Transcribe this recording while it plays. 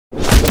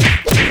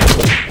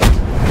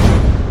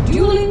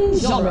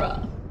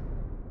genre.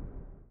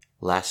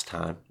 Last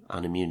time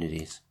on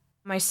Immunities.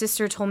 My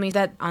sister told me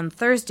that on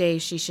Thursday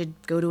she should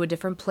go to a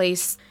different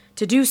place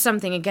to do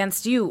something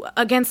against you,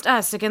 against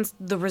us, against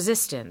the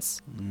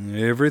resistance.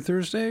 Every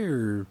Thursday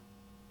or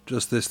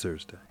just this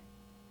Thursday?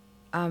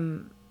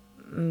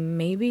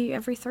 Maybe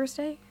every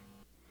Thursday?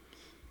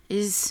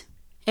 Is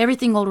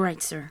everything all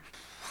right, sir?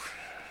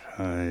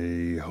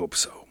 I hope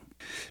so.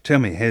 Tell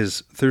me,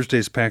 has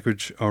Thursday's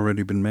package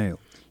already been mailed?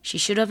 She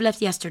should have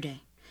left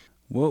yesterday.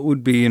 What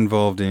would be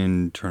involved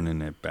in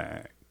turning it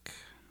back?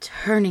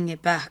 Turning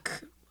it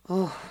back.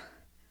 Oh.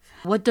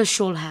 What does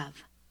Shoal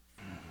have?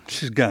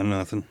 She's got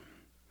nothing.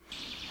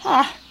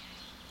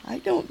 I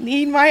don't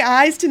need my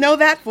eyes to know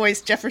that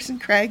voice, Jefferson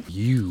Craig.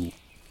 You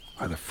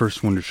are the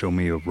first one to show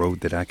me a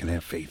road that I can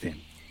have faith in.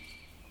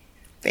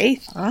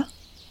 Faith, huh?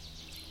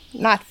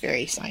 Not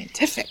very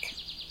scientific.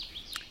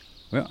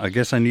 Well, I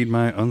guess I need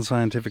my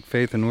unscientific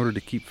faith in order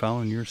to keep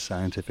following your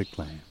scientific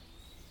plan.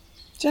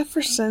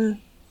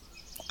 Jefferson,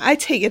 I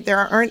take it there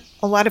aren't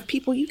a lot of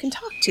people you can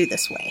talk to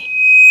this way.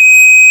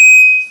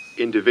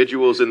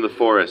 Individuals in the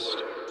forest.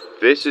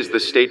 This is the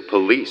state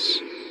police.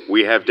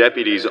 We have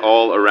deputies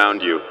all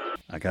around you.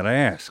 I gotta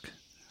ask,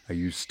 are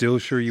you still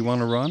sure you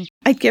want to run?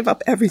 I'd give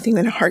up everything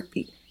in a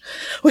heartbeat.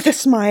 With a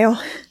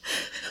smile.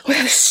 With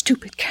a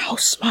stupid cow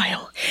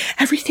smile.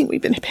 Everything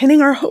we've been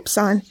pinning our hopes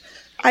on.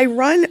 I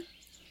run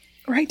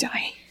or I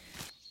die.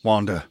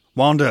 Wanda!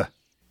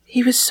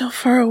 He was so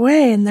far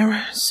away and there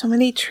were so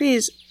many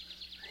trees.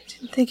 I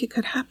didn't think it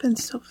could happen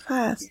so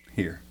fast.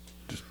 Here,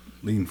 just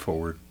lean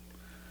forward.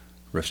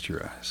 Rest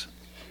your eyes.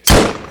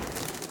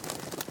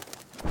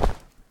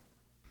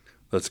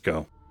 Let's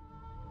go.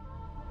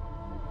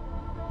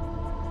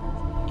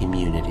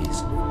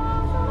 Immunities.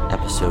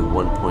 Episode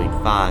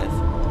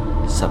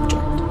 1.5.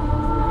 Subject.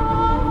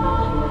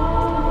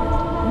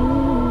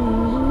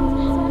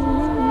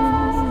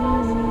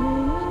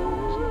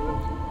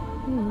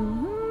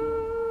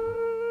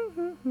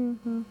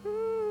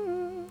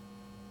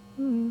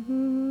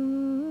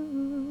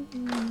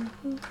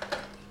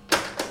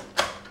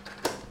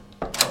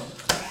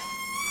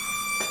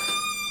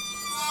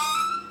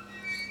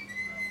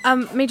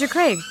 Major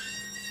Craig.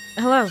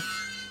 Hello.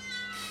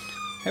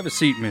 Have a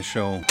seat, Miss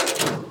Shoal.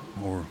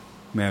 Or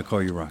may I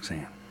call you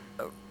Roxanne?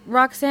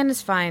 Roxanne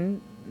is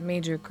fine,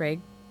 Major Craig.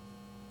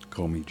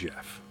 Call me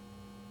Jeff.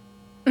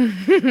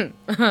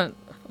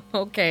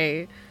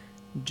 Okay,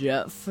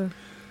 Jeff.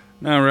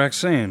 Now,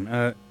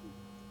 Roxanne,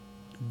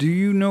 do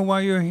you know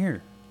why you're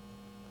here?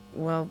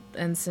 Well,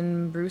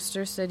 Ensign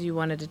Brewster said you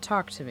wanted to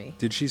talk to me.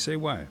 Did she say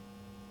why?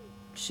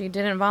 She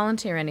didn't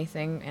volunteer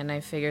anything, and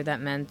I figured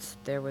that meant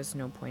there was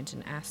no point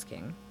in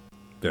asking.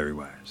 Very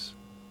wise.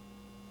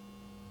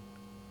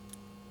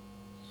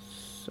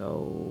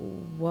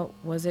 So, what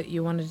was it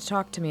you wanted to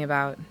talk to me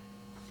about?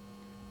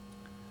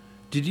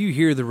 Did you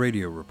hear the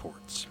radio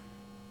reports?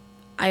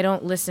 I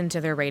don't listen to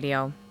their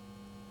radio.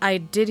 I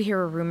did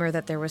hear a rumor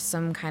that there was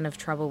some kind of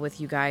trouble with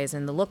you guys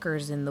and the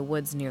lookers in the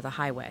woods near the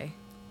highway.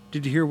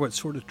 Did you hear what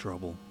sort of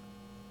trouble?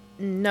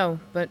 No,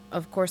 but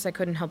of course I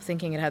couldn't help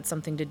thinking it had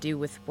something to do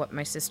with what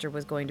my sister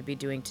was going to be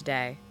doing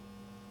today.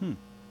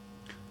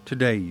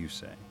 Today, you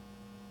say.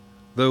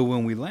 Though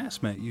when we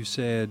last met, you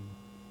said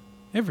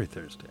every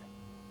Thursday.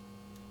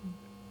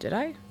 Did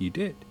I? You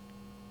did.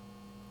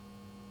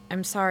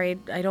 I'm sorry,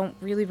 I don't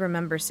really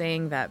remember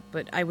saying that,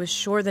 but I was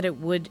sure that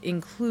it would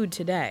include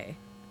today.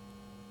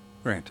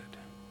 Granted.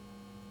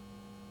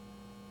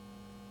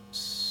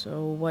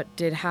 So what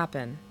did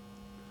happen?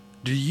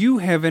 Do you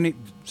have any...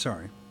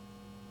 Sorry.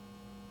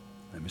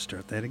 Let me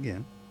start that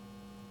again.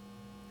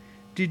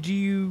 Did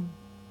you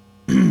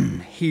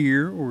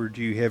hear or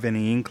do you have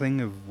any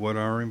inkling of what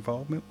our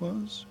involvement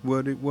was?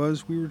 What it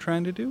was we were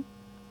trying to do?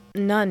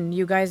 None.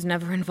 You guys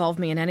never involve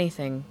me in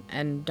anything.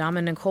 And Dom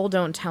and Nicole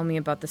don't tell me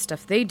about the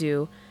stuff they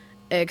do,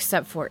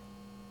 except for...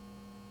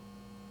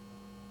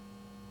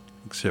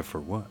 Except for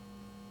what?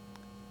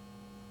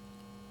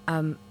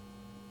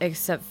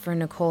 Except for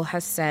Nicole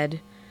has said,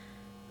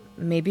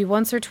 maybe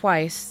once or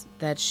twice,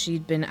 that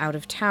she'd been out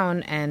of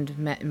town and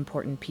met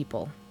important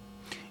people.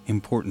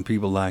 Important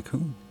people like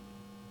whom?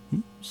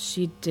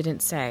 She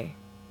didn't say.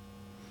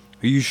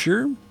 Are you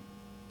sure?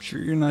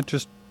 Sure you're not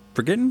just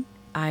forgetting?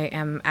 I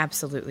am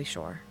absolutely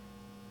sure.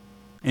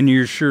 And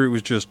you're sure it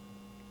was just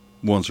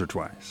once or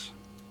twice?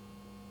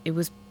 It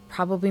was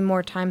probably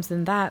more times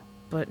than that,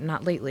 but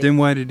not lately. Then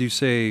why did you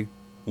say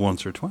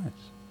once or twice?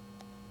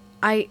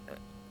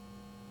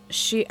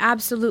 She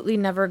absolutely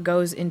never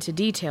goes into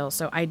detail,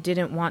 so I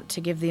didn't want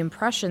to give the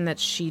impression that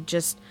she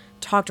just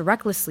talked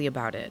recklessly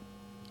about it.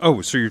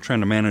 Oh, so you're trying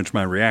to manage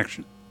my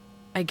reaction?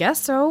 I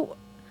guess so.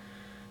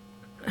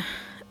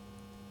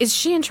 Is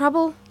she in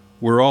trouble?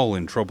 We're all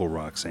in trouble,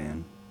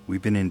 Roxanne.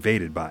 We've been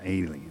invaded by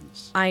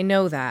aliens. I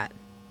know that.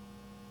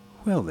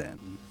 Well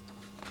then.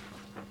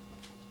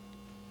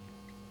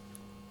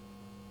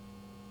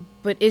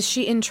 But is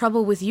she in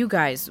trouble with you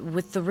guys,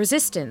 with the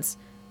Resistance?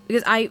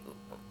 Because I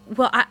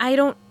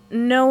don't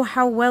know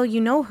how well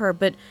you know her,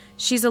 but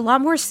she's a lot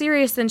more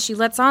serious than she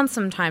lets on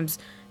sometimes.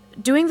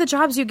 Doing the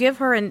jobs you give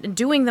her and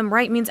doing them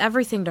right means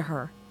everything to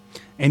her.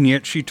 And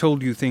yet she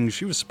told you things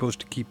she was supposed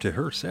to keep to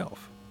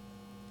herself.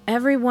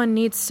 Everyone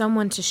needs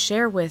someone to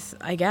share with,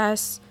 I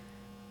guess.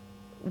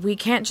 We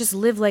can't just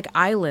live like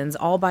islands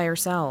all by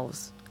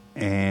ourselves.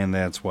 And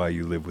that's why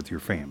you live with your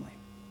family.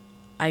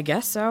 I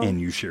guess so.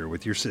 And you share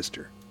with your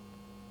sister.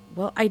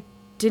 Well, I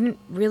didn't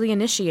really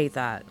initiate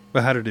that.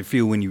 But how did it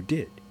feel when you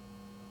did?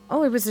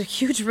 Oh, it was a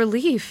huge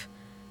relief.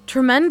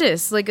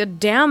 Tremendous, like a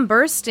dam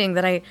bursting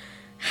that I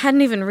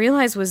hadn't even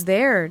realized was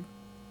there.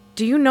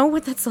 Do you know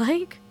what that's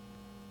like?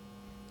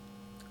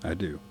 I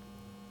do.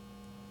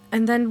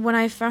 And then when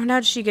I found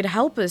out she could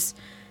help us,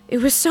 it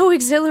was so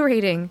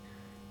exhilarating.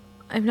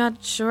 I'm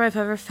not sure I've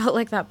ever felt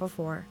like that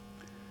before.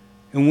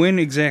 And when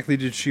exactly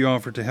did she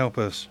offer to help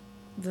us?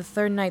 The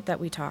third night that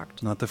we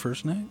talked. Not the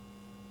first night?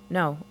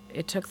 No,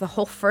 it took the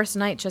whole first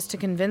night just to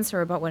convince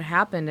her about what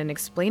happened and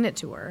explain it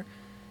to her.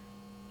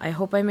 I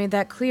hope I made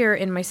that clear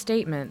in my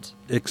statement.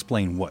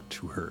 Explain what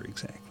to her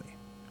exactly?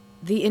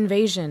 The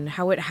invasion,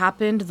 how it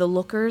happened, the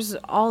lookers,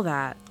 all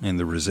that. And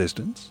the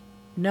resistance?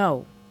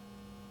 No.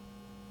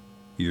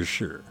 You're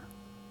sure?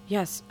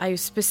 Yes, I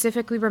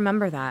specifically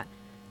remember that.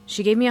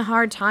 She gave me a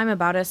hard time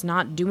about us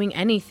not doing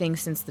anything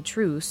since the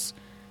truce,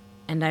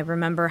 and I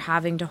remember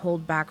having to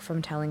hold back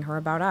from telling her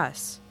about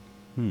us.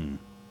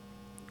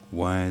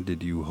 Why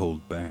did you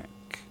hold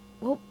back?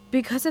 Well,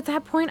 because at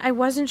that point I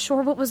wasn't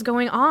sure what was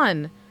going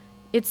on.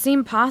 It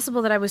seemed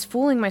possible that I was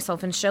fooling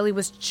myself and Shelley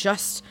was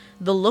just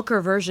the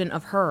looker version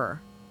of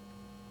her.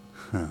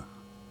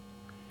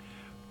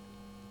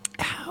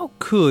 How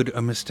could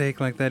a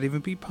mistake like that even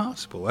be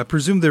possible? I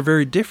presume they're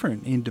very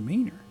different in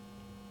demeanor.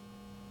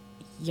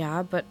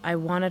 Yeah, but I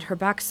wanted her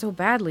back so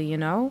badly, you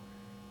know?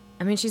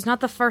 I mean, she's not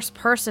the first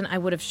person I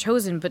would have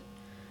chosen, but...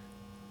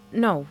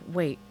 No,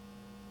 wait.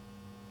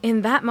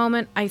 In that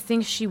moment, I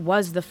think she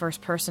was the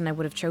first person I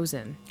would have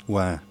chosen.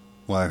 Why?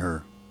 Why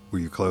her? Were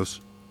you close?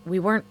 We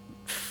weren't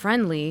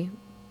friendly,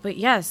 but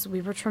yes,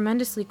 we were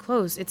tremendously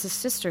close. It's a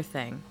sister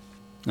thing.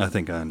 I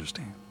think I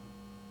understand.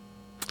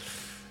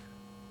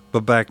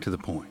 But back to the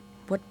point.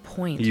 What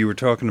point? You were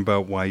talking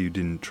about why you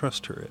didn't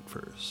trust her at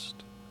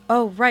first.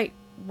 Oh, right.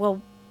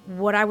 Well,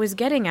 what I was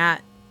getting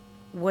at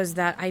was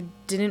that I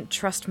didn't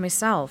trust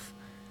myself.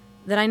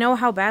 That I know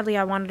how badly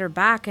I wanted her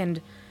back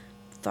and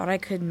thought I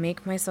could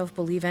make myself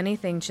believe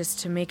anything just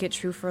to make it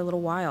true for a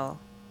little while.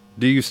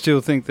 Do you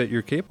still think that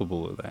you're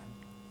capable of that?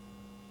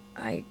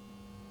 I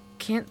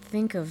can't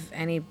think of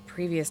any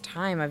previous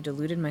time I've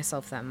deluded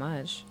myself that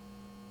much.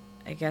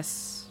 I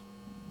guess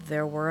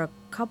there were a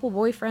couple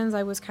boyfriends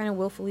I was kind of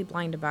willfully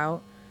blind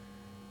about,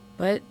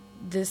 but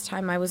this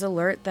time I was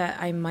alert that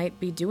I might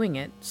be doing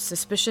it,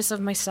 suspicious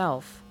of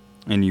myself.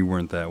 And you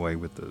weren't that way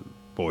with the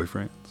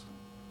boyfriends?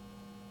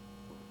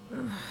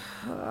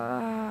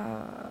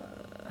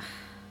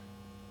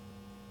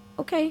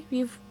 Okay,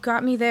 you've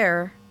got me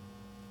there.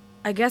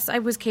 I guess I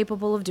was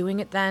capable of doing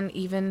it then,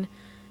 even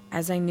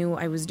as I knew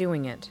I was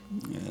doing it.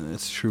 Yeah,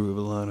 that's true of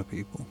a lot of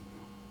people.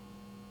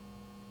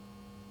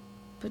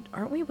 But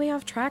aren't we way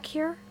off track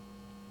here?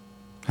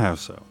 How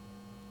so?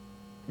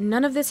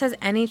 None of this has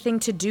anything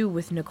to do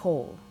with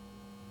Nicole.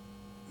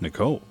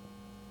 Nicole?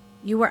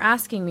 You were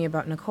asking me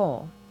about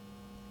Nicole.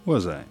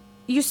 Was I?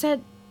 You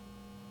said...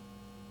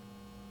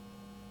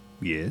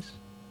 Yes.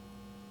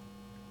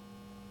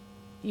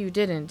 You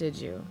didn't, did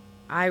you?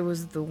 I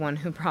was the one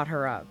who brought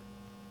her up.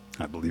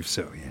 I believe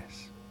so,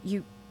 yes.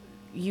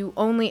 You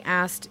only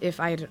asked if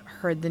I'd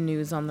heard the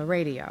news on the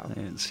radio.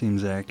 It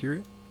seems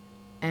accurate.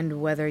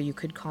 And whether you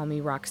could call me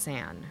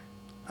Roxanne.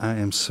 I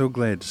am so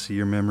glad to see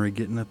your memory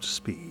getting up to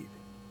speed.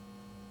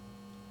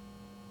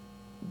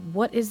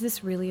 What is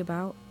this really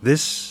about?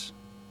 This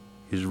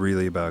is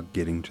really about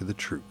getting to the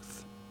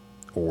truth.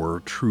 Or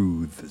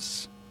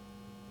truths.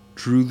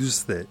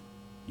 Truths that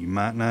you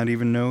might not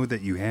even know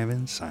that you have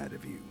inside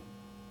of you.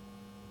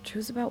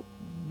 Truths about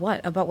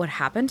what? About what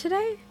happened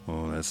today?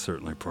 Oh, that's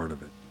certainly part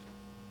of it.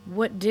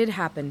 What did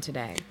happen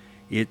today?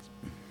 It's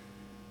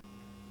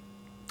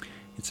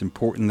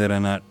important that I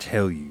not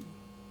tell you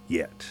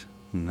yet.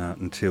 Not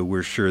until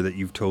we're sure that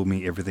you've told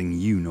me everything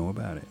you know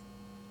about it.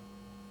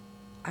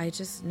 I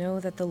just know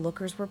that the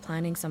lookers were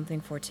planning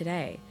something for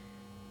today,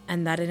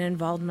 and that it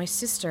involved my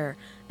sister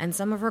and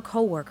some of her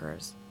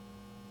co-workers.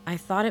 I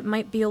thought it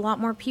might be a lot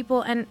more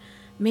people, and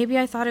maybe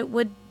I thought it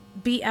would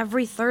be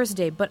every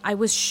Thursday, but I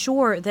was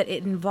sure that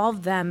it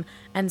involved them,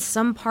 and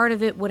some part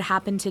of it would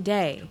happen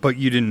today. But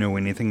you didn't know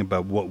anything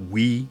about what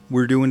we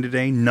were doing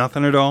today?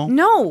 Nothing at all?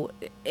 No,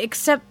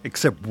 except...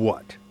 Except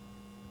what?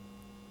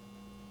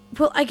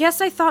 Well, I guess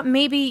I thought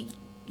maybe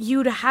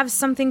you'd have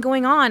something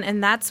going on,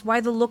 and that's why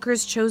the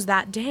lookers chose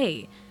that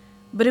day.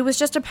 But it was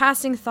just a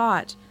passing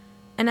thought.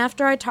 And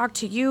after I talked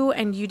to you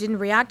and you didn't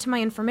react to my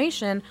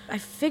information, I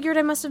figured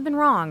I must have been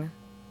wrong.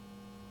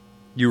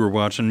 You were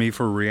watching me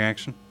for a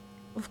reaction?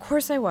 Of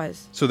course I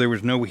was. So there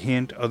was no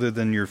hint other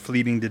than your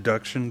fleeting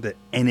deduction that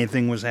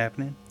anything was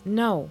happening?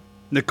 No.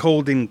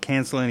 Nicole didn't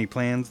cancel any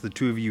plans the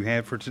two of you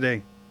had for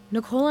today?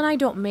 Nicole and I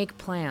don't make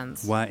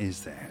plans. Why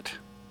is that?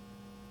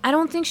 I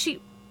don't think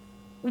she...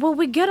 Well,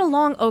 we get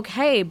along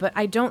okay, but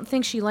I don't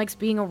think she likes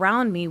being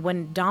around me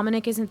when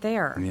Dominic isn't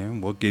there. Yeah,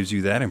 what gives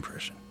you that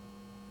impression?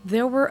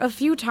 There were a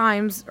few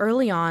times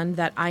early on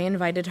that I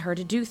invited her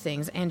to do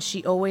things, and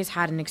she always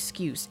had an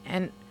excuse.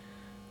 And,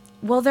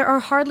 well, there are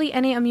hardly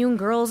any immune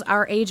girls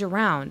our age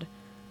around.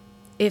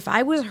 If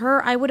I was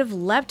her, I would have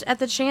leapt at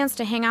the chance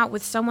to hang out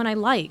with someone I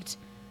liked.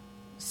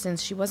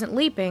 Since she wasn't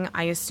leaping,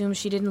 I assumed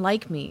she didn't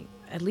like me,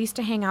 at least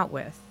to hang out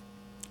with.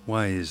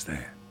 Why is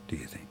that, do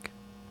you think?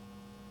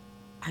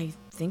 I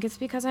think it's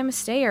because I'm a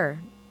stayer.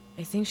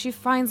 I think she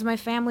finds my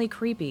family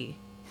creepy.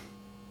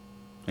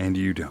 And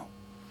you don't?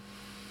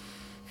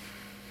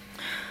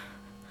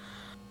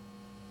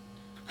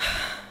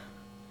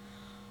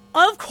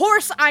 Of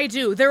course I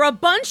do. They're a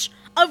bunch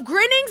of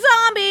grinning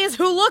zombies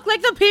who look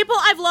like the people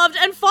I've loved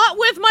and fought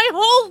with my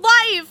whole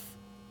life.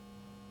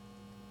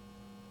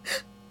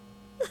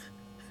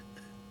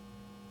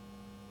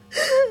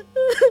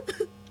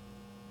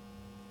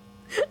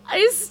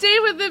 I stay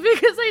with them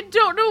because I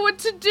don't know what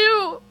to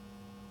do.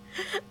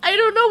 I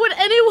don't know what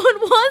anyone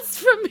wants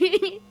from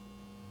me.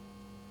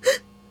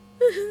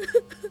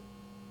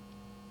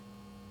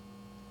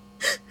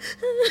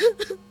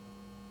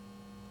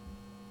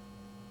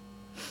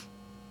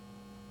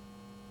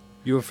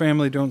 Your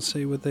family don't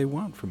say what they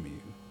want from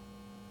you.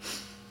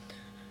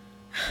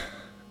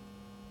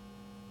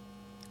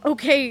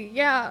 Okay,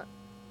 yeah.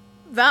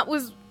 That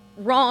was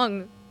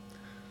wrong.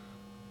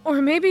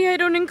 Or maybe I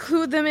don't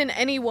include them in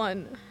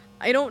anyone.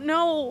 I don't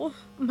know.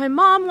 My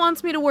mom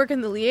wants me to work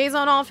in the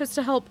liaison office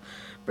to help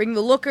bring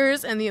the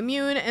lookers and the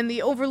immune and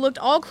the overlooked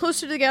all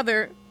closer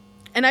together.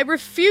 And I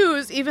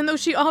refuse, even though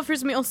she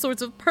offers me all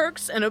sorts of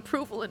perks and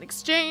approval in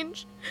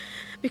exchange.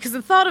 Because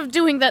the thought of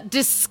doing that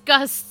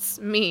disgusts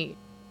me.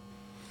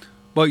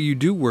 But you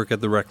do work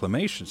at the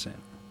reclamation center.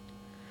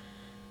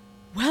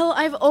 Well,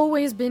 I've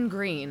always been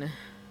green.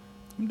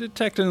 I'm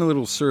detecting a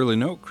little surly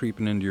note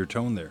creeping into your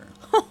tone there.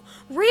 Oh,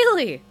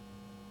 really?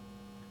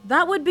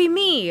 That would be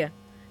me,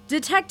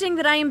 detecting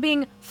that I am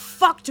being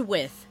fucked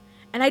with,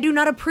 and I do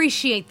not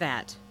appreciate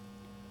that.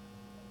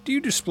 Do you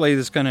display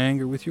this kind of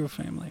anger with your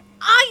family?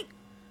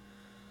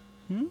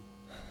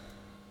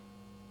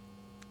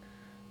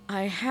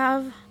 I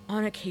have,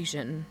 on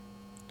occasion.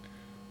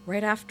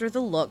 Right after the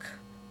look,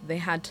 they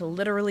had to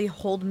literally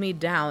hold me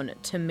down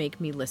to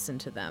make me listen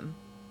to them.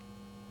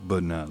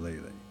 But not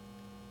lately.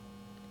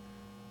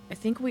 I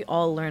think we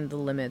all learned the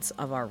limits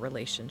of our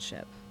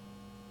relationship.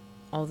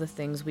 All the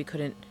things we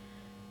couldn't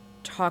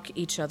talk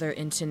each other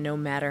into no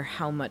matter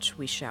how much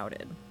we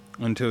shouted.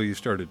 Until you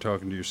started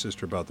talking to your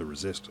sister about the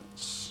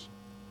resistance.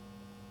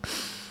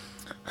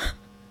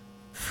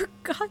 For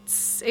God's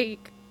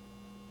sake.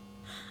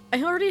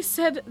 I already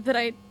said that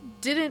I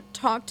didn't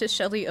talk to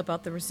Shelley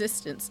about the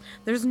resistance.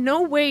 There's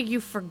no way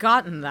you've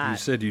forgotten that. You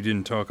said you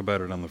didn't talk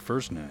about it on the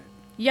first night.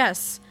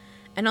 Yes.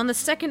 And on the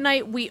second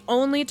night, we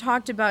only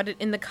talked about it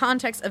in the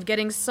context of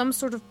getting some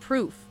sort of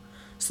proof,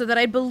 so that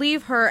I'd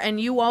believe her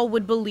and you all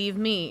would believe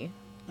me.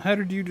 How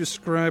did you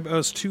describe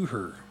us to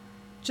her?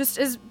 Just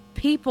as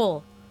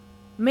people.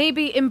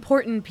 Maybe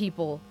important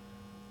people.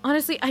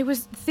 Honestly, I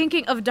was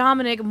thinking of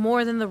Dominic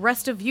more than the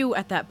rest of you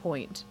at that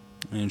point.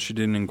 And she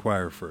didn't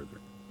inquire further?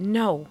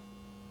 No.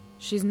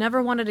 She's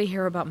never wanted to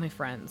hear about my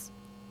friends.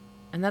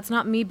 And that's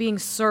not me being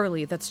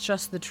surly, that's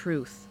just the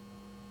truth.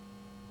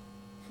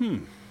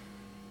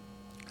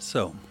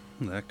 So,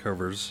 that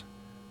covers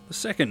the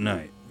second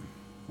night.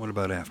 What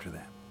about after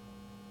that?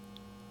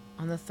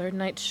 On the third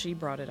night, she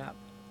brought it up.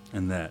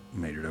 And that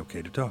made it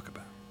okay to talk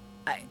about.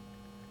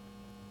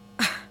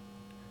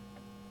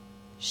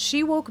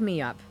 She woke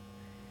me up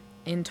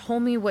and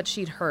told me what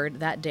she'd heard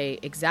that day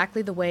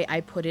exactly the way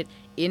I put it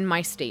in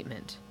my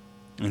statement.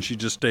 And she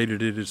just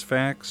stated it as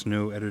facts,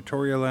 no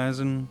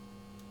editorializing?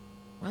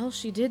 Well,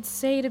 she did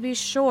say to be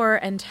sure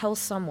and tell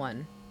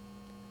someone.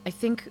 I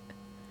think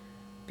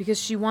because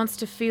she wants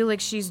to feel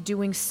like she's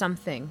doing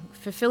something,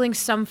 fulfilling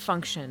some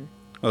function.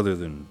 Other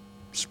than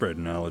spread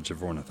knowledge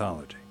of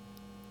ornithology.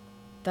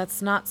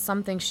 That's not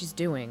something she's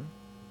doing.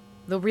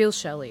 The real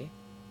Shelley.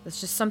 That's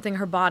just something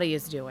her body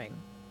is doing.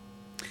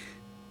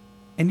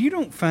 And you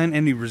don't find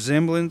any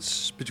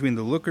resemblance between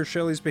the looker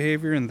Shelley's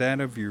behavior and that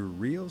of your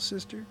real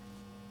sister?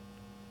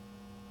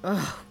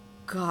 Oh,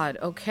 God,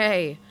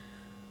 okay.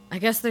 I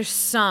guess there's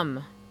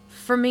some.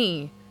 For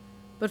me.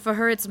 But for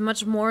her, it's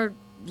much more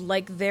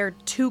like they're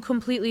two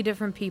completely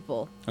different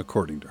people.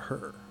 According to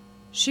her.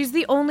 She's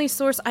the only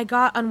source I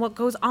got on what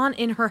goes on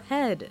in her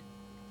head.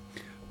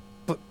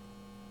 But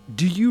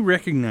do you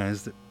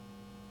recognize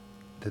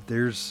that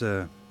there's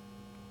a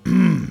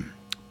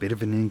bit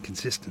of an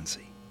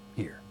inconsistency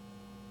here?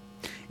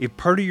 If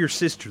part of your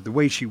sister, the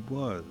way she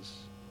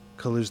was,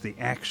 colors the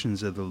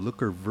actions of the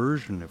looker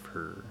version of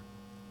her,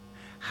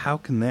 how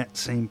can that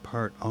same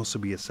part also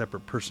be a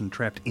separate person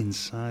trapped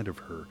inside of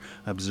her,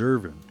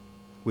 observant,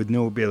 with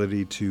no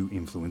ability to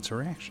influence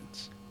her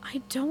actions?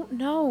 I don't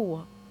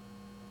know.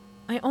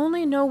 I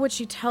only know what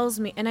she tells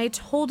me, and I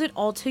told it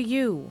all to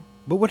you.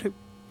 But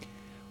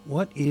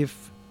what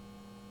if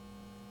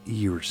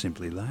you were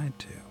simply lied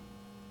to?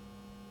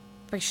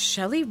 By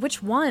Shelley?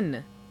 Which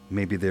one?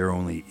 maybe there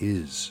only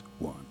is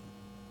one.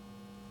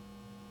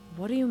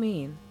 What do you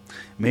mean?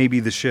 Maybe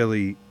the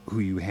Shelley who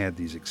you had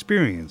these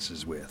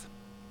experiences with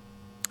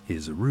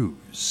is a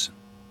ruse.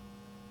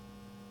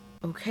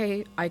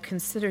 Okay, I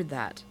considered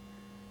that.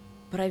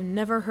 But I've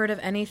never heard of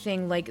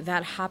anything like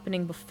that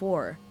happening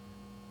before.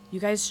 You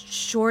guys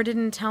sure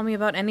didn't tell me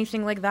about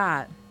anything like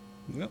that.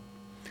 Well,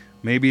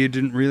 maybe it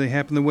didn't really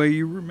happen the way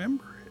you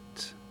remember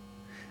it.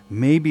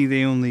 Maybe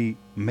they only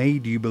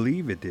made you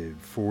believe it did,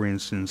 for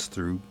instance,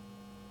 through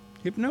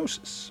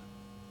hypnosis.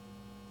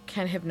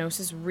 Can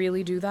hypnosis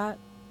really do that?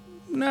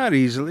 Not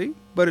easily,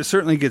 but it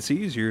certainly gets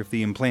easier if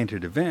the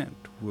implanted event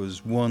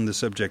was one the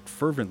subject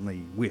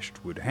fervently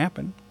wished would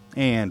happen,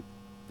 and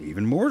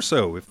even more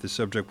so if the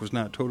subject was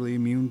not totally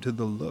immune to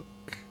the look.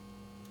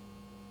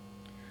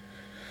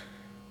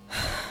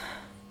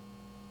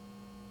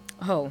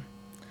 Oh,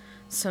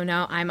 so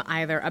now I'm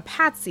either a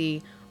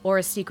patsy or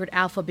a secret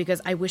alpha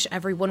because I wish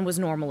everyone was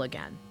normal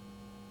again.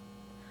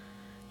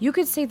 You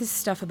could say this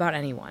stuff about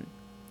anyone.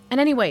 And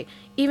anyway,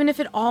 even if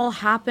it all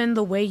happened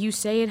the way you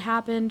say it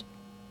happened,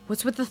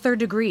 what's with the third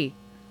degree?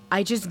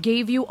 I just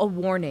gave you a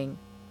warning.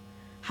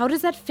 How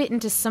does that fit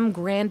into some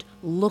grand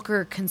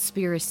looker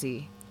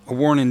conspiracy? A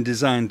warning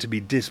designed to be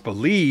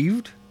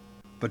disbelieved,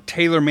 but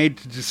tailor-made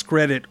to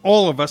discredit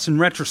all of us in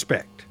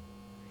retrospect.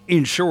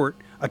 In short,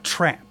 a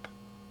trap.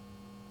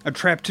 A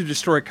trap to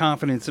destroy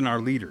confidence in our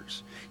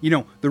leaders. You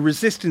know, the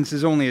resistance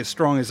is only as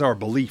strong as our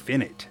belief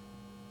in it.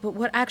 But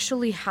what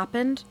actually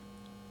happened?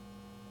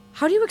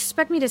 How do you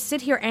expect me to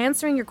sit here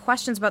answering your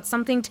questions about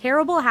something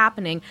terrible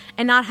happening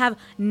and not have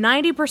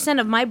 90%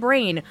 of my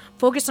brain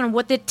focused on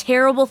what the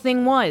terrible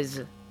thing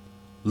was?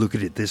 Look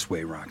at it this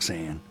way,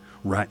 Roxanne.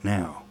 Right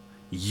now,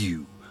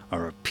 you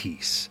are a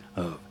piece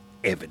of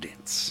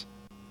evidence.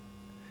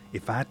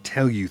 If I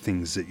tell you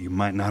things that you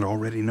might not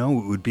already know,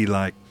 it would be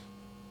like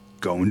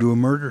going to a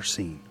murder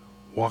scene,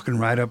 walking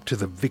right up to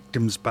the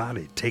victim's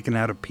body, taking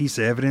out a piece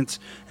of evidence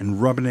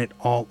and rubbing it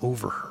all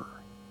over her.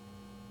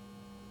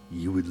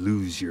 You would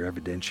lose your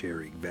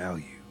evidentiary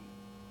value.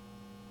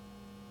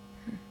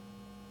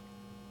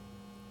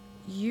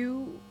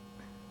 You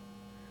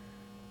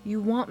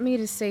want me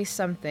to say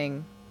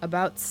something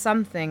about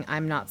something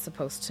I'm not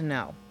supposed to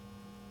know.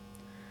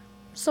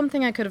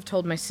 Something I could have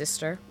told my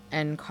sister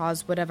and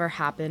caused whatever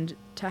happened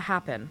to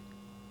happen.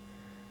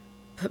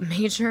 But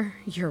Major,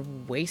 you're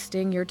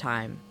wasting your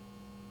time.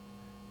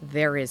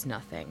 There is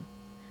nothing.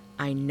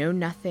 I know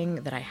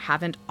nothing that I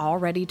haven't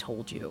already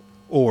told you.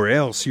 Or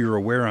else you're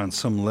aware on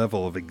some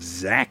level of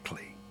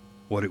exactly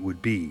what it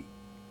would be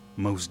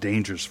most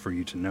dangerous for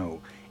you to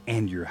know,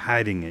 and you're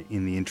hiding it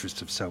in the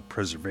interest of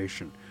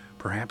self-preservation,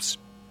 perhaps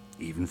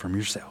even from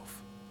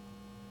yourself.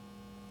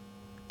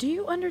 Do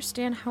you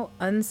understand how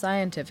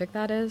unscientific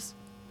that is?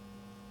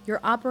 You're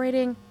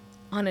operating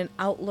on an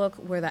outlook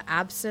where the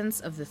absence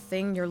of the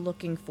thing you're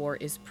looking for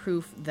is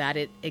proof that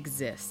it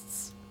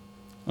exists.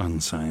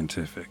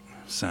 Unscientific.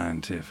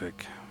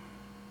 Scientific.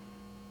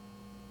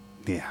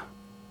 Yeah.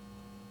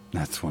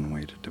 That's one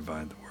way to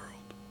divide the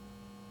world.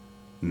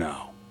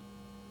 No.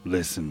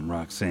 Listen,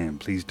 Roxanne,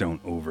 please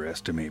don't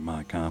overestimate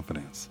my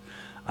confidence.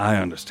 I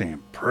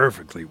understand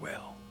perfectly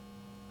well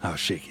how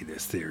shaky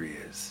this theory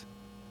is.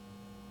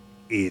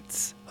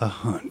 It's a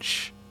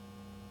hunch,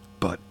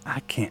 but I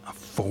can't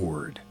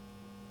afford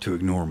to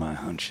ignore my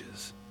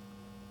hunches.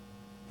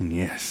 And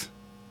yes,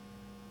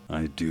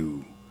 I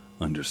do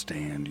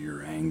understand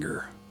your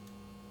anger.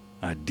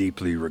 I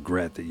deeply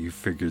regret that you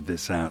figured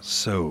this out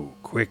so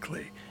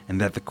quickly,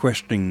 and that the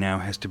questioning now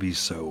has to be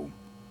so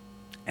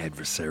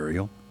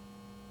adversarial.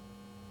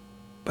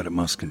 But it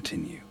must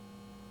continue.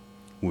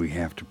 We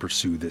have to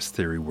pursue this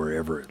theory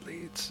wherever it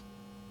leads.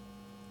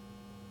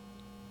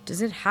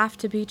 Does it have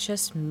to be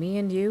just me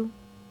and you?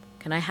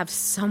 Can I have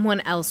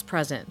someone else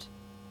present?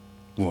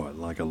 What,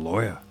 like a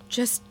lawyer?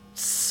 Just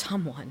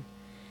someone.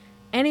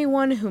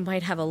 Anyone who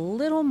might have a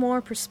little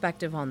more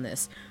perspective on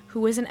this,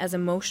 who isn't as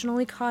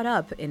emotionally caught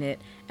up in it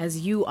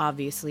as you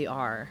obviously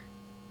are.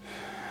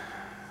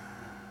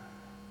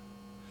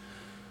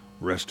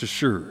 Rest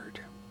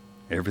assured,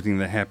 everything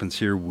that happens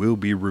here will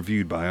be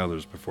reviewed by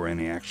others before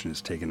any action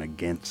is taken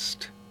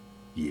against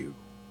you.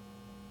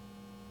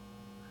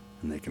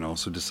 And they can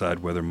also decide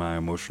whether my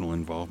emotional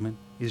involvement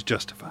is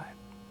justified.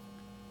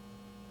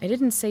 I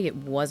didn't say it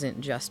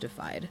wasn't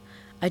justified.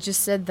 I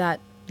just said that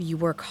you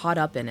were caught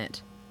up in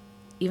it.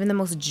 Even the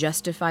most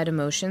justified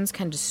emotions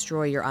can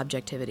destroy your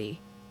objectivity.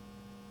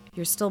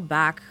 You're still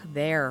back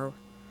there,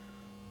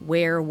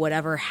 where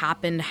whatever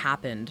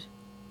happened.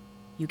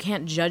 You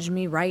can't judge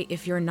me right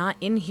if you're not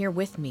in here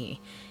with me.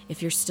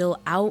 If you're still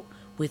out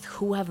with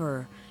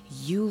whoever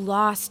you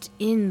lost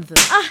in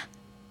the...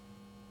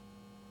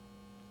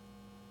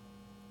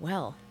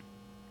 Well.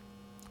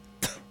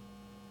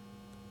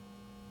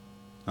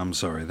 I'm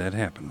sorry that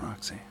happened,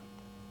 Roxanne.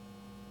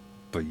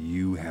 But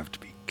you have to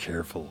be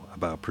careful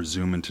about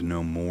presuming to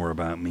know more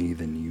about me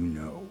than you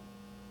know.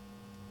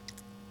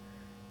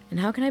 And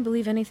how can I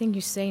believe anything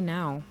you say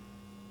now?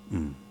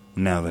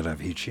 Now that I've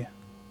hit you?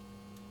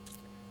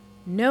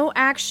 No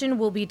action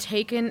will be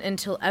taken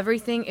until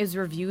everything is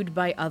reviewed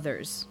by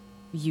others,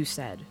 you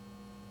said.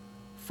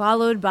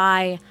 Followed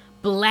by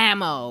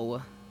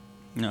blammo.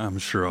 I'm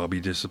sure I'll be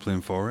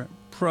disciplined for it.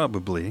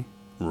 Probably.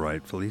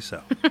 Rightfully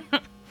so.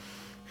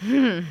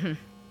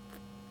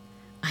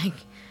 I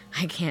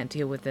can't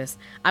deal with this.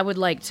 I would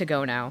like to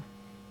go now.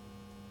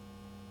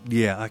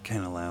 Yeah, I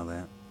can't allow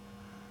that.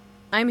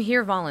 I'm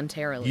here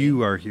voluntarily.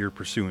 You are here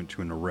pursuant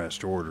to an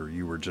arrest order.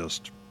 You were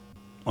just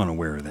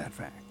unaware of that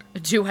fact.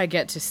 Do I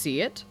get to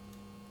see it?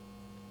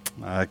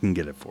 I can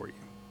get it for you.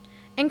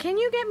 And can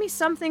you get me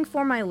something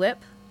for my lip?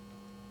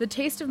 The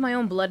taste of my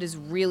own blood is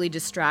really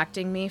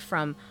distracting me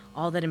from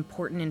all that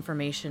important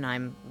information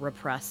I'm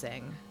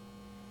repressing.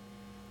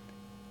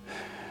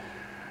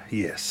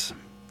 Yes,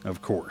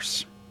 of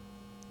course.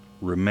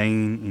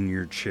 Remain in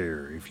your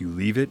chair. If you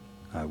leave it,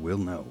 I will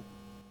know.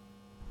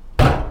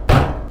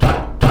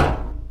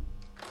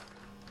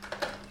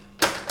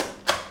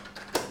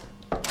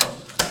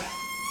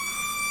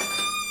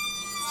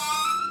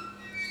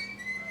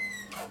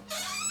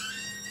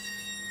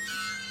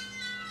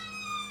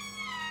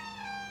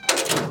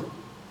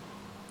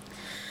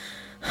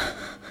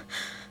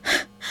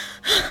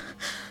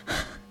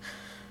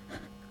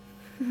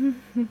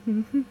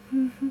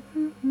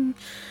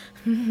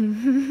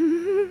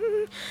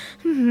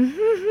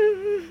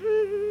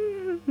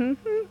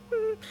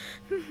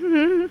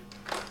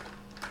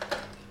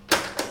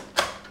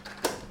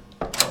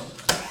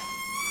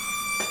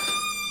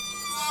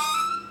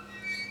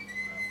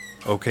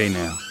 Okay,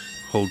 now,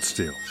 hold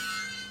still.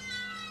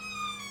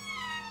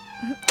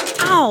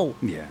 Ow!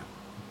 Yeah, it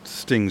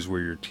stings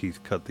where your teeth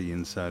cut the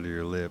inside of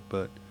your lip,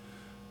 but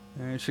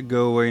it should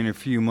go away in a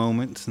few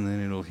moments, and then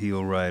it'll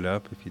heal right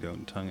up if you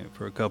don't tongue it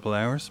for a couple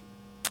hours.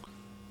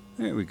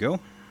 There we go.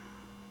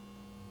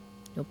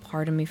 You'll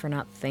pardon me for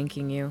not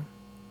thanking you.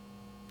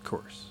 Of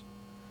course.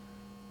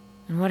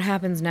 And what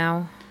happens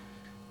now?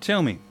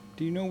 Tell me,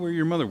 do you know where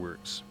your mother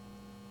works?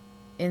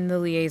 In the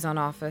liaison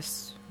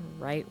office,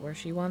 right where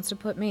she wants to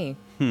put me.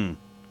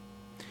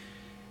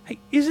 Hey,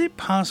 is it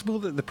possible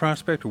that the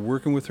prospect of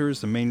working with her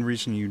is the main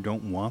reason you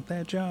don't want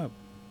that job?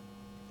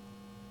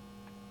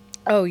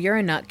 Oh, you're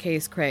a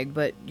nutcase, Craig,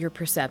 but you're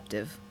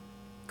perceptive.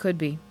 Could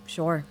be,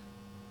 sure.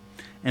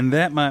 And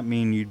that might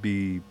mean you'd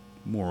be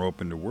more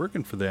open to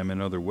working for them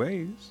in other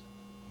ways.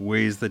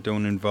 Ways that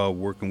don't involve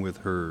working with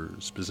her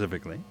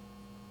specifically.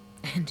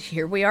 And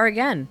here we are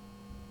again.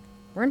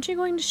 Weren't you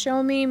going to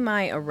show me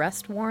my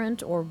arrest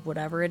warrant or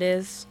whatever it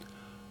is?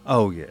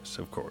 Oh, yes,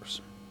 of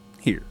course.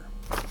 Here.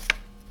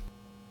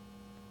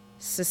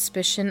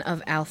 Suspicion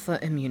of alpha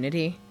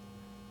immunity?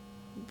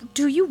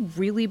 Do you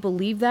really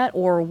believe that,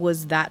 or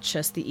was that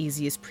just the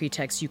easiest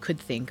pretext you could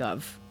think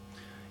of?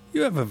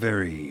 You have a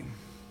very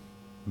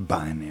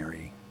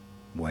binary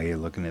way of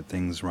looking at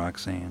things,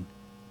 Roxanne.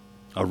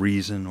 A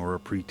reason or a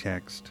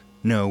pretext.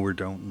 Know or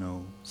don't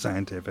know.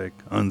 Scientific,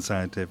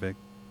 unscientific.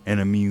 An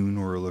immune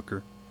or a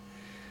looker.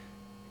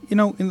 You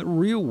know, in the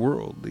real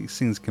world, these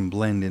things can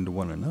blend into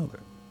one another.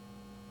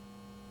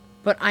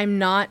 But I'm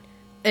not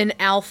an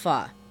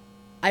alpha.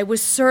 I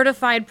was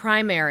certified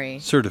primary.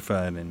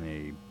 Certified in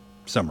a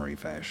summary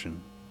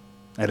fashion.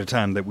 At a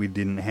time that we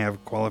didn't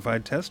have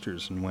qualified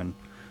testers, and when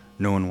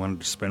no one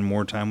wanted to spend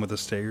more time with a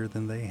stayer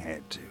than they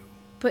had to.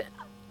 But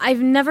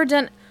I've never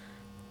done...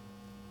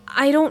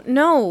 I don't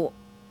know.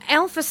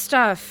 Alpha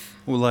stuff.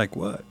 Well, like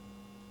what?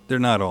 They're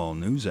not all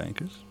news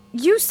anchors.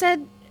 You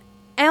said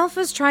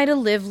alphas try to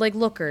live like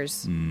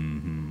lookers.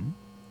 Mm-hmm.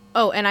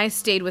 Oh, and I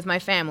stayed with my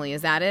family,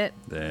 is that it?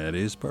 That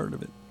is part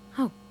of it.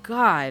 Oh,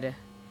 God.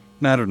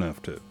 Not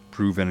enough to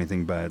prove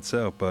anything by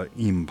itself, but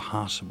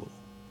impossible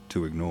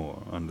to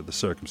ignore under the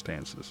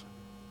circumstances.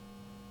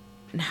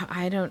 Now,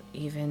 I don't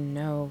even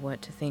know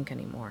what to think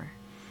anymore.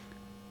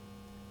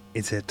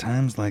 It's at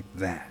times like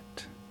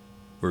that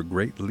where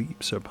great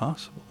leaps are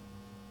possible.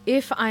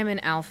 If I'm an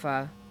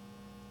alpha,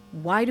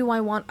 why do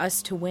I want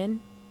us to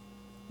win?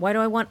 Why do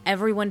I want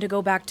everyone to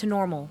go back to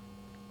normal?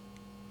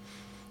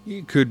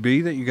 It could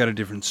be that you got a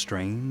different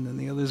strain than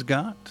the others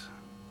got.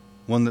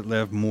 One that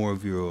left more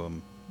of your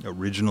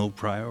original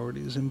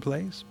priorities in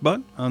place.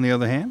 But, on the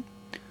other hand,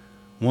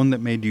 one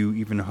that made you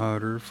even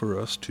harder for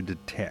us to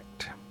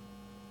detect.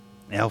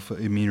 Alpha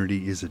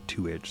immunity is a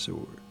two-edged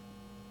sword.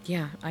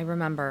 Yeah, I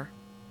remember.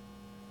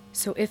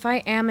 So if I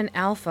am an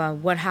alpha,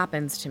 what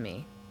happens to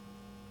me?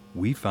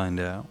 We find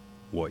out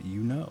what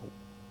you know.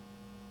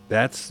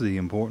 That's the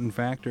important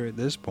factor at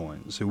this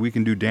point, so we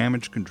can do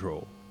damage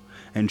control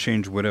and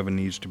change whatever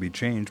needs to be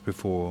changed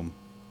before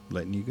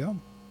letting you go.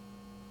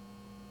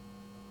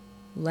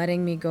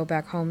 Letting me go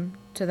back home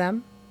to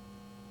them?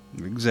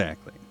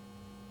 Exactly.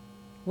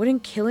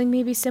 Wouldn't killing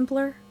me be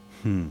simpler?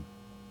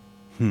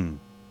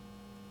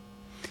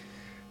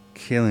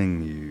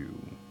 Killing you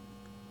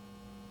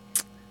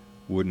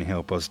wouldn't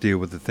help us deal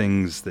with the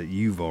things that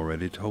you've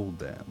already told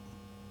them.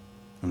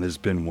 And there's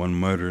been one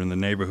murder in the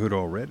neighborhood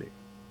already.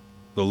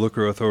 The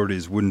Looker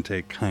authorities wouldn't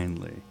take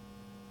kindly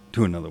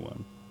to another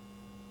one.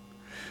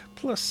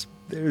 Plus,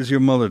 there's your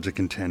mother to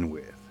contend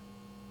with.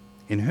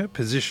 In her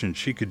position,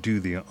 she could do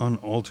the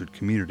unaltered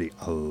community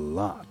a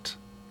lot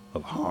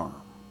of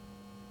harm.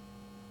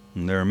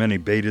 And there are many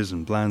betas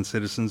and blind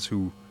citizens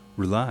who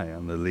rely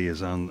on the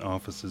liaison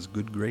office's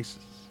good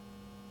graces.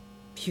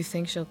 You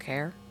think she'll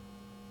care?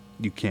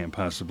 You can't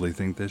possibly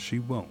think that she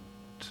won't.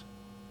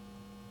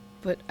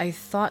 But I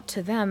thought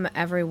to them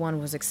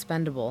everyone was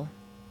expendable.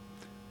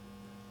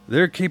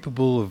 They're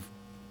capable of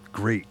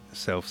great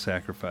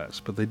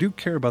self-sacrifice, but they do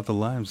care about the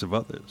lives of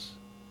others.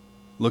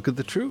 Look at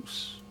the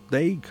truce.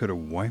 They could have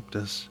wiped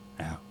us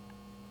out.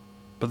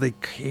 But they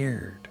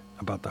cared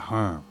about the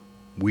harm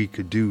we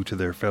could do to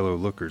their fellow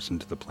lookers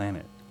and to the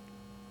planet.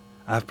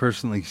 I've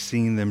personally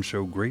seen them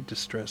show great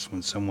distress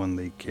when someone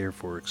they care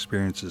for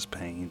experiences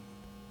pain.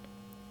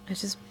 I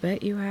just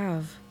bet you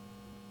have.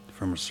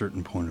 From a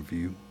certain point of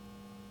view,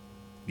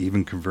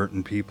 even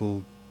converting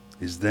people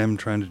is them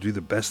trying to do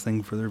the best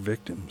thing for their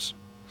victims.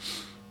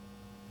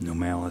 No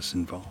malice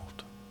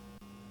involved.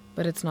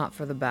 But it's not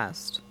for the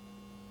best.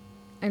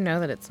 I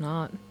know that it's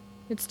not.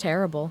 It's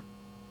terrible.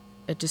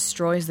 It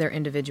destroys their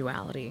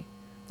individuality,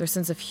 their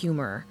sense of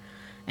humor,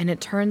 and it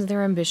turns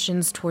their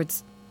ambitions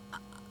towards,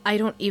 I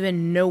don't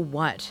even know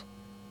what.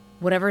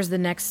 Whatever's the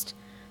next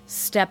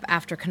step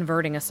after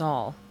converting us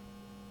all.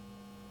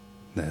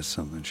 That's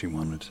something she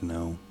wanted to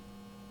know.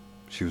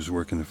 She was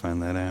working to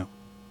find that out.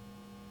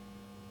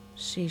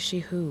 She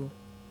who?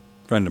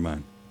 Friend of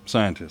mine,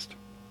 scientist.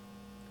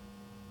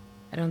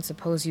 I don't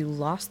suppose you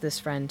lost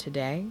this friend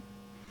today?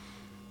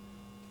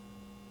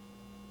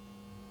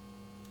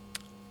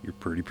 You're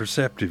pretty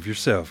perceptive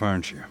yourself,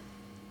 aren't you?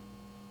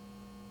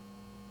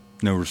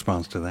 No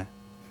response to that?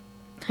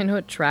 I know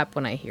a trap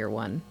when I hear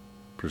one.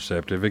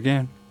 Perceptive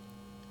again.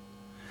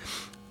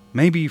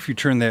 Maybe if you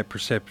turn that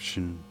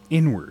perception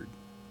inward,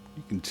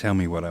 you can tell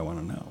me what I want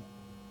to know.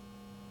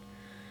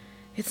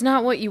 It's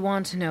not what you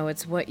want to know,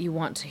 it's what you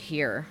want to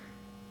hear.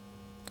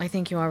 I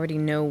think you already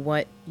know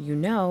what you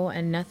know,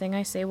 and nothing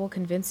I say will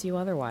convince you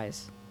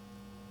otherwise.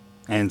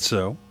 And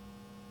so?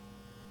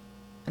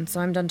 And so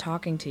I'm done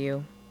talking to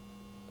you.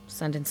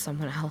 Send in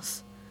someone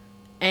else.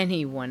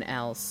 Anyone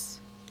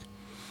else.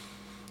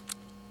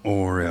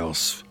 Or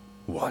else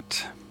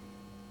what?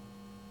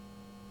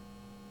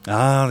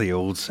 Ah, the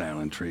old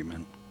silent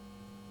treatment.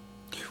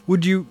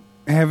 Would you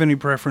have any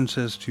preference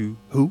as to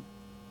who?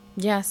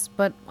 Yes,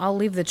 but I'll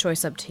leave the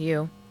choice up to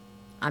you.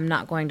 I'm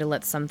not going to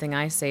let something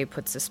I say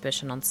put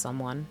suspicion on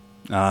someone.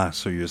 Ah,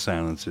 so your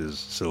silence is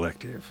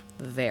selective.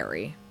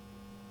 Very.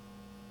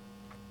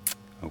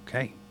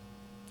 Okay.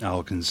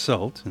 I'll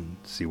consult and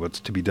see what's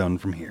to be done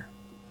from here.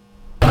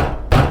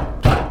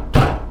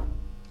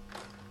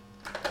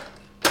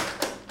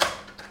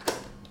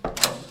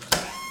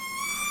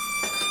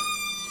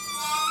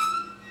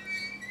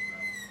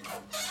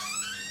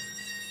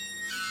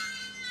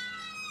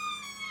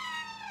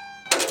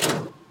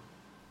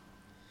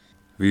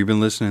 Have you been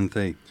listening,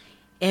 Thay?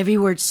 Every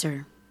word,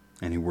 sir.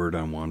 Any word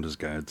on Wanda's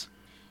guides?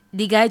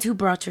 The guides who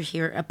brought her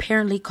here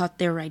apparently caught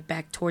their ride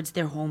back towards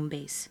their home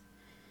base.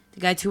 The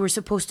guides who were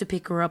supposed to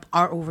pick her up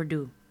are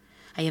overdue.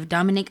 I have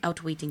Dominic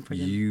out waiting for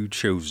them. You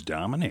chose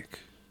Dominic?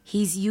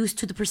 He's used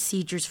to the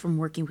procedures from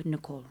working with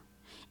Nicole,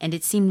 and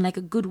it seemed like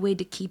a good way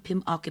to keep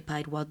him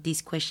occupied while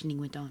this questioning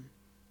went on.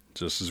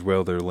 Just as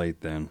well they're late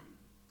then.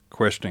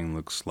 Questioning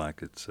looks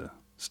like it's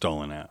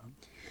stalling out.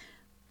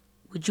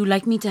 Would you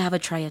like me to have a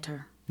try at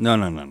her? No.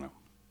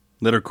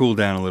 Let her cool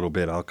down a little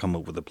bit. I'll come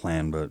up with a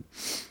plan, but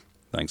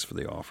thanks for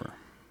the offer.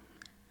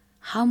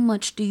 How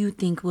much do you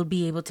think we'll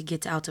be able to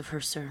get out of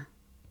her, sir?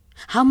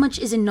 How much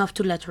is enough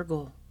to let her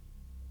go?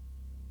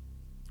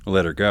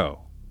 Let her go?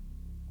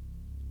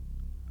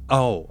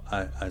 Oh,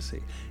 I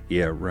see.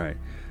 Yeah, right.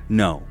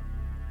 No,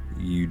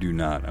 you do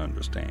not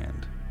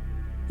understand.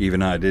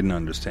 Even I didn't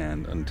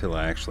understand until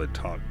I actually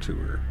talked to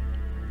her.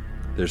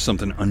 There's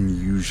something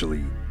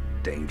unusually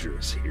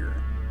dangerous here,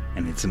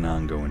 and it's an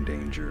ongoing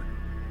danger,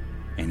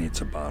 and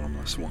it's a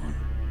bottomless one.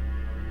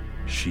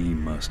 She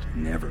must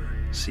never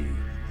see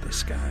the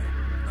sky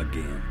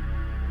again.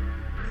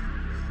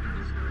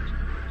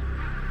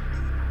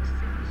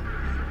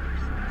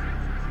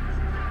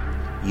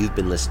 You've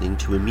been listening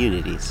to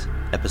Immunities,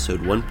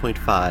 Episode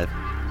 1.5,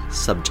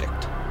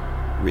 Subject,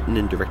 written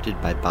and directed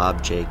by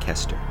Bob J.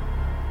 Kester.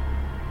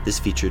 This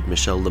featured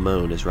Michelle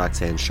Limon as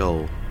Roxanne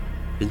Scholl,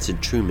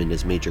 Vincent Truman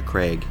as Major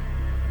Craig,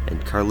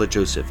 and Carla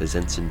Joseph as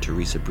Ensign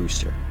Teresa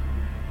Brewster.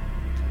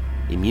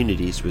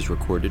 Immunities was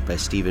recorded by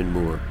Stephen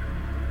Moore.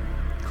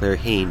 Claire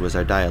Hain was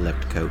our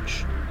dialect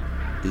coach.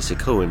 Lisa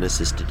Cohen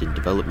assisted in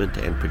development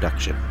and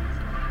production.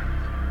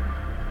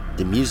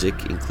 The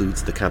music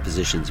includes the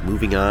compositions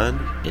Moving On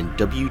and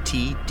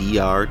WTDRWLH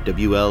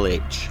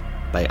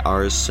by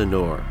Ars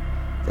Sonor.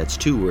 That's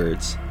 2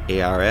 words,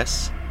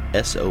 ARSSONOR.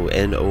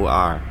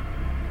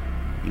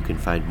 You can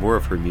find more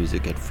of her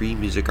music at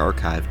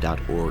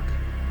freemusicarchive.org.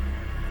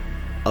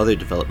 Other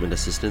development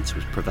assistance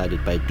was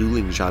provided by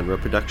Dueling Genre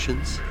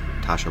Productions,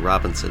 Tasha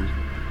Robinson,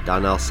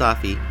 Don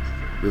Al-Safi,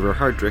 River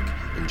Hardrick,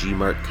 and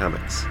G-Mart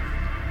Comics.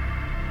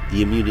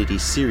 The Immunity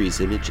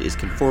series image is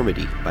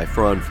Conformity by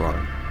Fraun.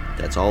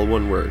 That's all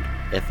one word,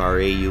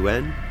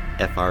 Fraun,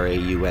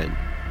 Fraun.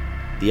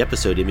 The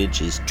episode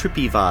image is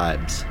Trippy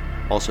Vibes,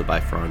 also by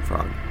Fran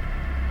Fran.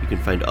 You can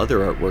find other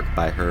artwork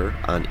by her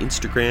on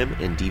Instagram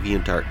and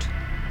DeviantArt.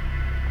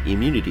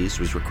 Immunities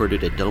was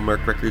recorded at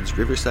Delmark Records'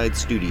 Riverside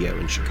Studio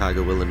in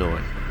Chicago,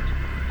 Illinois.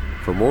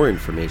 For more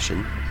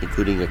information,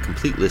 including a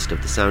complete list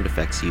of the sound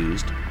effects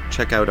used,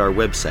 check out our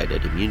website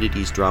at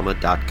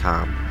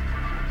immunitiesdrama.com.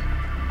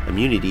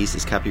 Immunities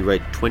is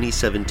copyright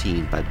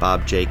 2017 by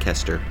Bob J.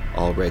 Kester,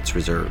 all rights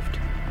reserved.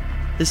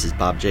 This is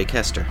Bob J.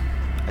 Kester.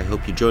 I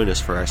hope you join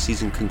us for our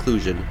season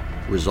conclusion,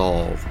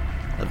 Resolve,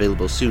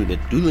 available soon at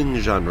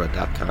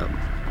duelinggenre.com.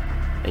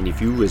 And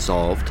if you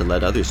resolve to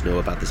let others know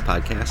about this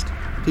podcast,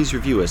 please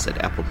review us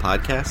at Apple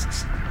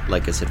Podcasts,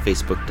 like us at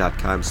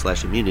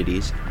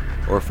facebook.com/immunities,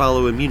 or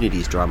follow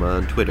Immunities Drama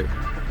on Twitter.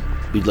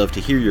 We'd love to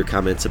hear your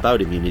comments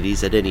about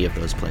Immunities at any of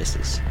those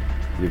places.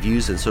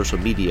 Reviews and social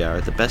media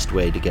are the best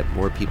way to get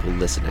more people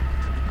listening.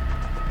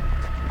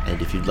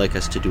 And if you'd like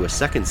us to do a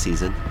second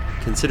season,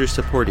 consider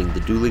supporting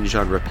the Dueling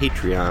Genre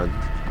Patreon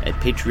at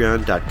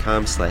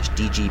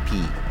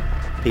patreon.com/DGP.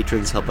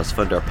 Patrons help us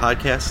fund our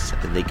podcasts,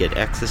 and they get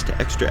access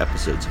to extra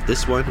episodes of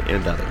this one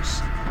and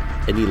others.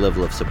 Any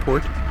level of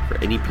support, for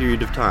any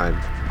period of time,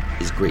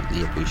 is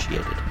greatly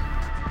appreciated.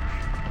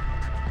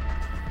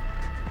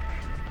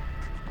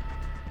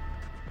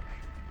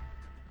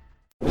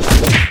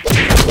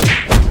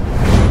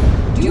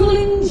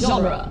 Dueling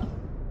Genre.